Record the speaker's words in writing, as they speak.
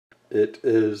It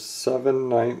is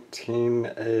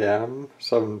 7:19 a.m.,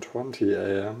 7:20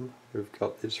 a.m. We've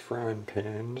got these frying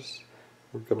pans.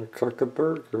 We're gonna cook a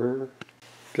burger.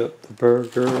 Get the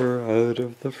burger out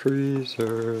of the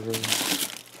freezer.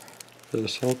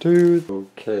 This'll do.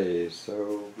 Okay,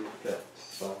 so we get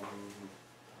some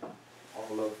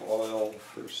olive oil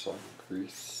for some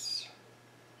grease.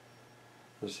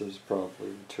 This is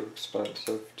probably too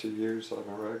expensive to use on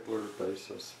a regular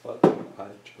basis, but I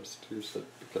just use it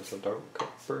because I don't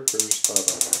cook burgers that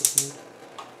often.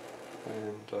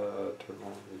 And turn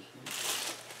on the heat.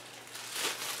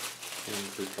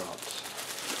 And we got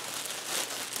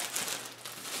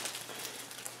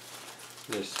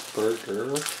this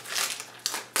burger.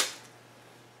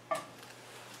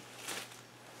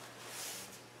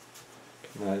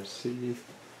 Can I see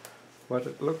what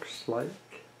it looks like?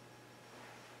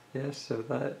 Yes, so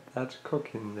that's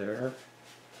cooking there.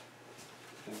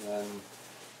 And then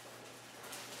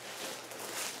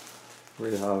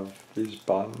we have these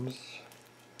buns,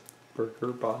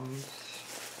 burger buns.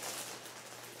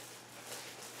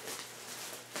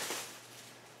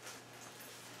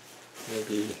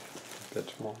 Maybe a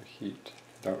bit more heat,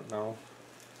 I don't know.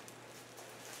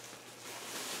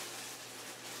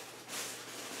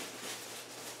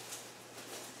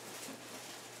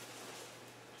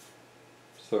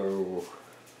 So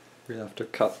we have to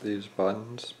cut these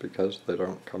buns because they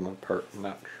don't come apart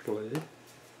naturally.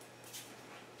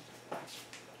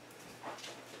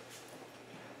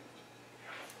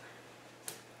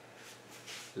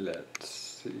 Let's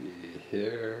see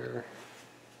here.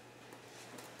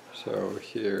 So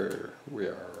here we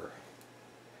are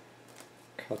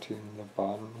cutting the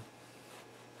bun.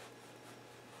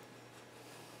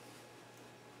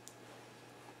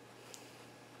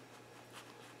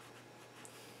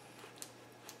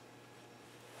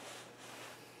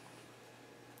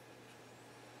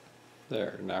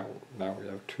 There, now we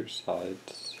have two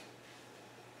sides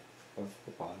of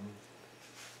the bun.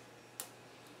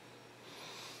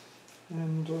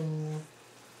 And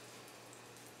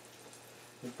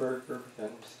the burger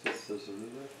begins to sizzle.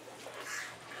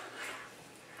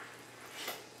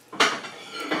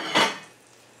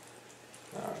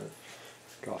 I've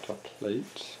got a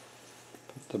plate.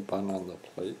 Put the bun on the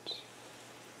plate.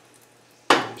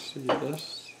 Can you see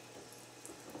this?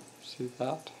 See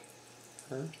that?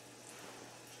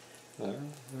 There,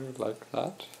 like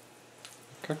that.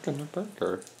 Cooking a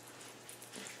burger.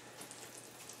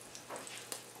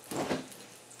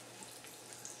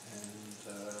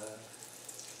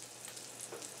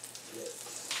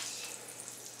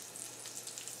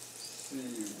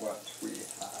 See what we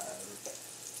have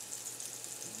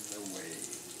in the way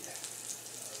of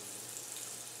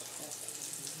toppings.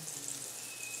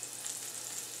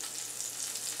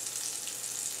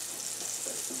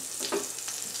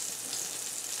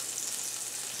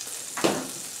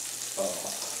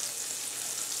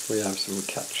 We have some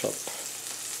ketchup.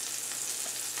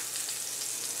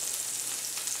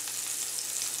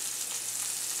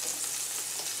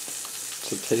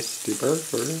 It's a tasty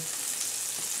burger.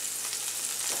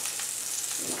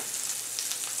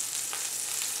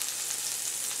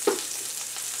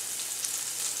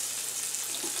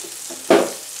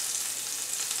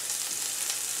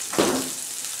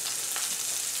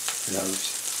 We have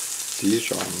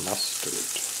Dijon mustard.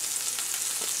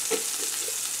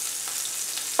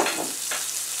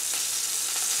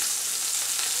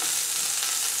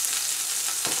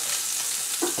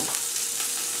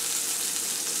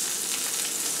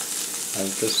 I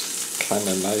have this kind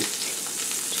of knife.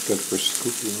 It's good for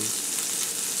scooping.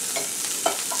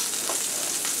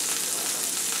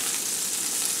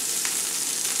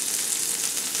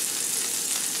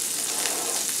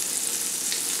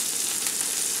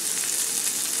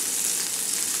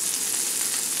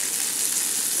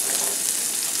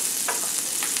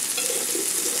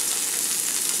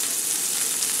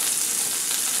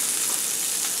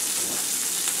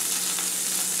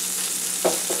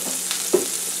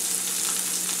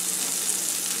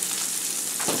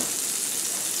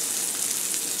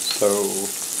 So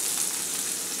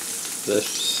this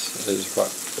is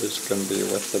what is going to be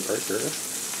with the burger.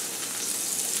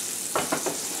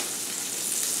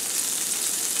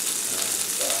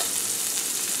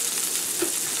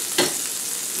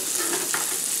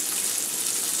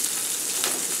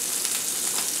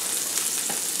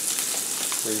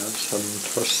 And we have some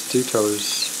Tostitos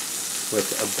with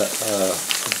a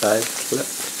bag clip,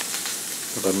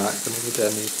 but I'm not going to eat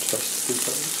any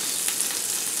Tostitos.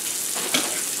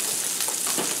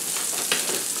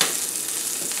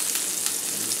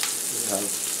 Have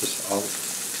this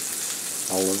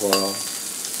olive oil.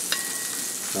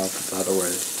 I'll put that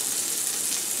away.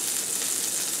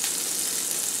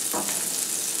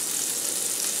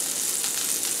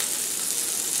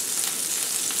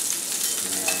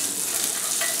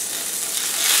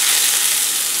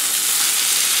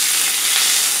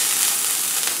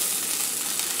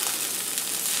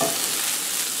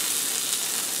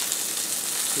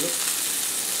 Yep.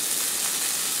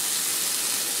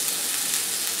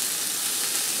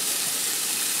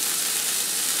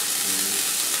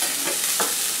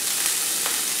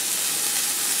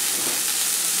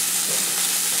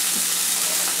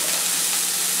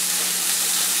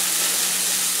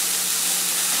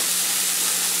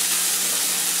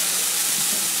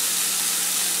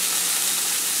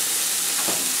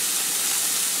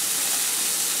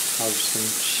 Have some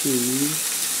cheese.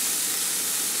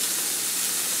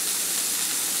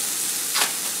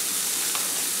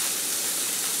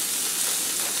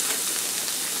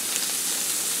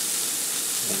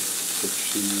 Let the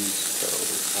cheese go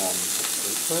on the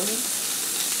paper.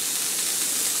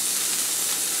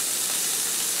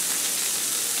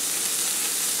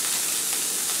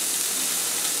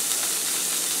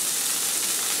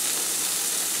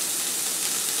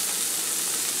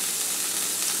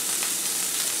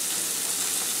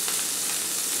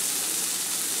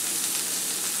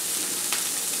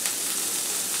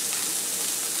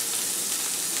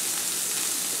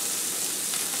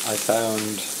 I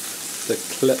found the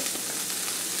clip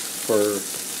for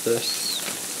this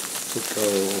to go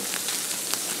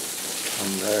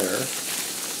on there.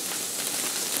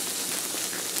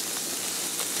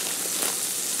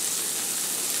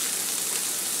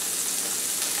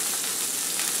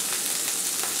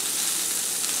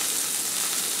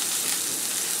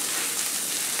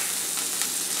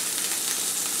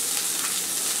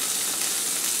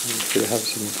 And we have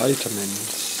some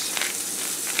vitamins.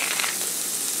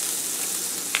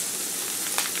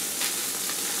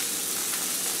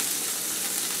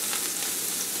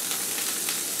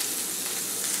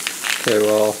 Okay,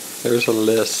 well, here's a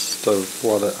list of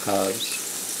what it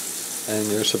has. And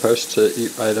you're supposed to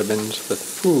eat vitamins with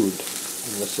food.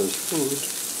 And this is food,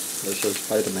 this is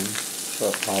vitamin.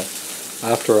 So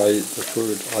after I eat the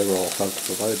food, I will have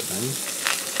the vitamin.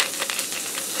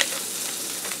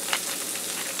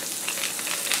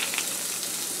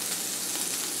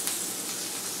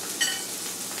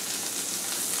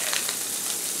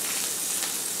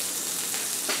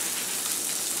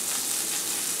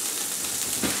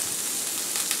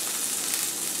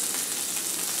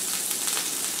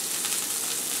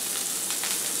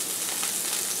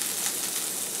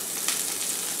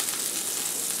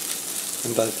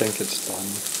 And I think it's done.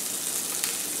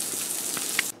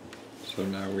 So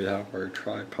now we have our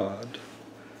tripod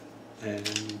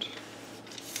and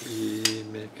we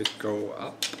make it go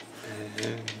up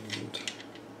and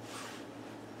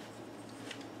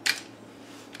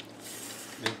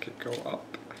make it go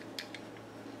up.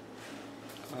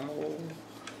 Ow.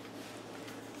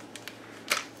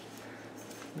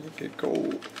 Make it go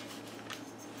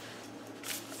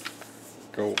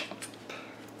up.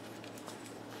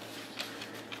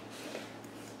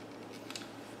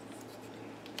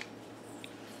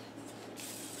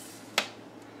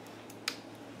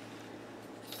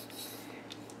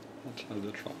 That's how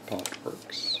the tripod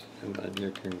works, and then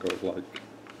you can go like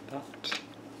that.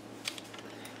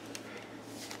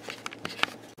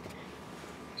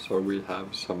 So we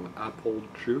have some apple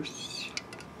juice,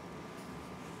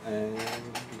 and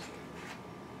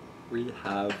we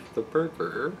have the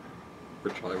burger,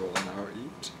 which I will now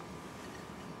eat.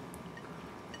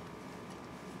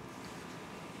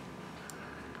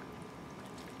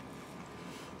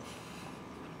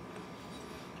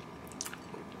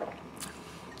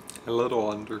 A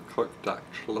little undercooked,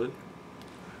 actually.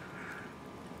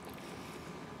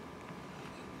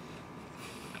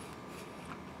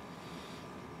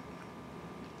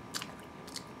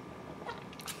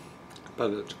 But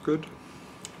it's good.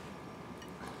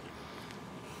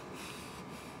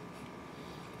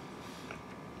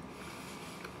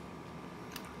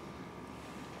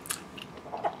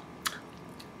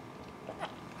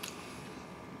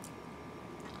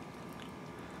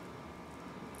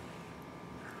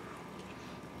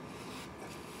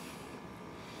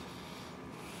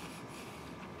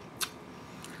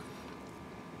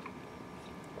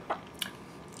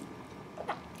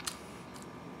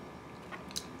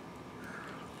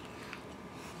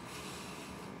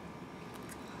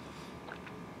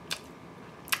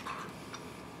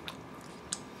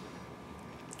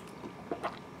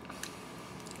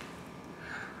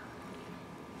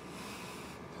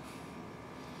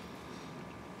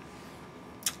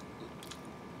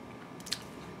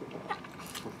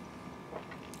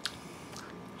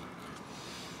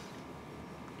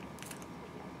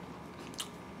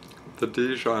 The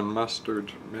Dijon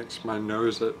mustard makes my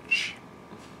nose itch.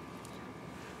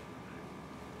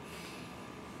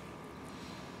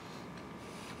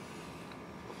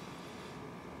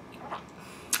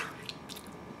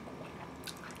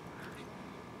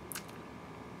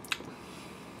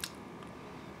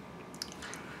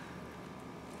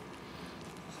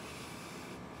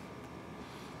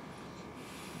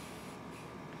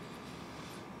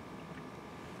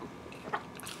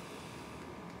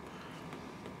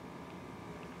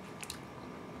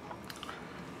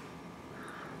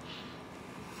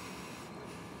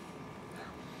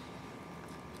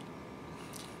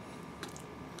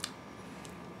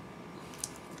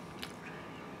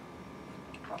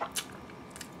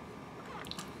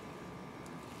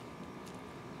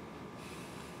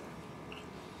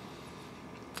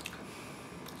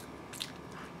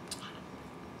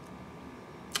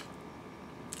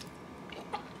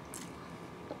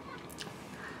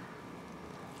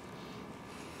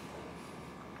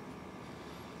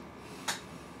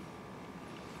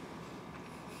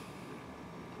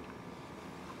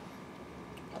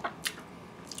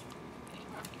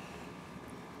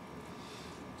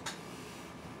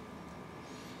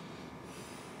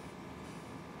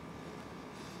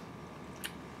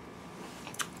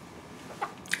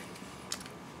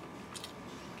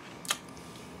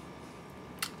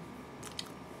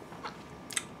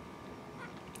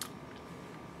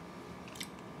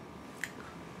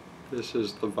 This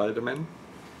is the vitamin.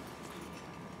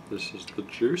 This is the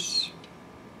juice.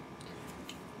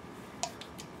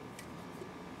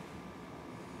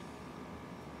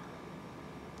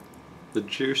 The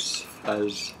juice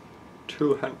has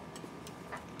 200%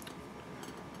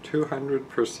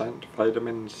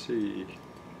 vitamin C.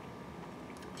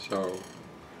 So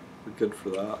we're good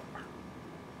for that.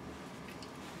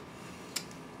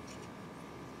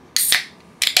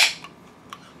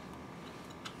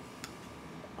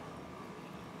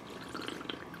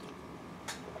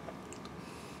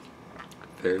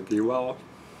 Fare thee well.